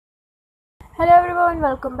Hello everyone,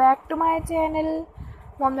 welcome back to my channel,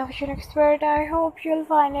 Mom the Fashion Expert. I hope you'll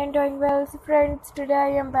find and doing well. So friends, today I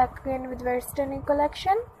am back again with very stunning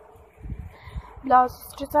collection.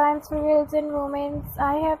 Blouses designs for girls and women.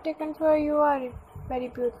 I have taken for you a very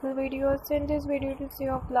beautiful videos. In this video to see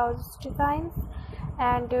of blouses designs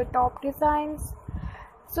and top designs.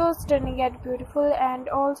 So stunning yet beautiful, and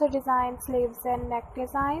also design sleeves and neck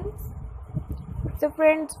designs. So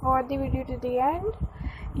friends, for the video to the end,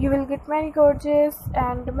 you will get many gorgeous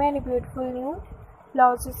and many beautiful new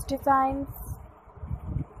blouses designs.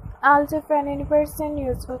 Also for any person,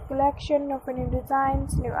 useful collection of new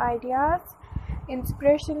designs, new ideas,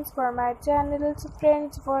 inspirations for my channel. So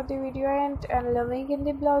friends, for the video end and loving in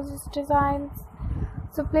the blouses designs.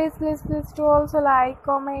 So please do also like,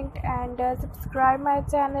 comment and subscribe my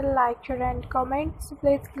channel, like, share and comment. So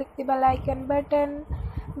please click the bell icon button,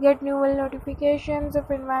 get new notifications of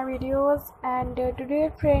my videos. And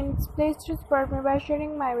today friends, please support me by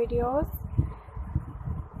sharing my videos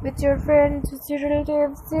with your friends, with your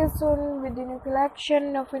relatives. See you soon with the new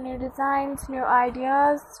collection of new designs, new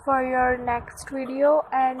ideas for your next video.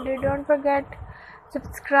 And don't forget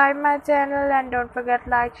subscribe my channel, and don't forget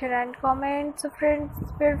like, share and comment. So friends,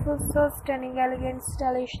 beautiful, so stunning, elegant,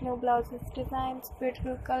 stylish new blouses designs,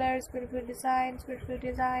 beautiful colors, beautiful designs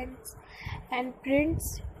and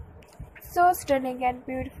prints. So stunning and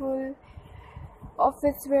beautiful,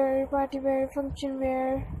 office wear, party wear, function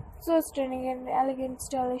wear. So stunning and elegant,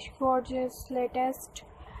 stylish, gorgeous, latest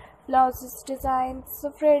blouses designs. So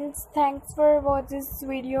friends, thanks for watching this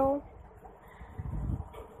video.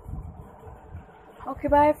 Okay,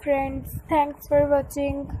 bye friends, thanks for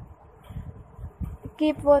watching.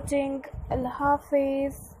 Keep watching. Allah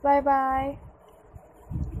Hafiz. Bye bye.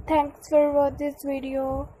 Thanks for watching this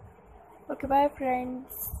video. Okay, bye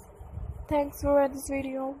friends, thanks for watching this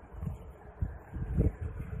video.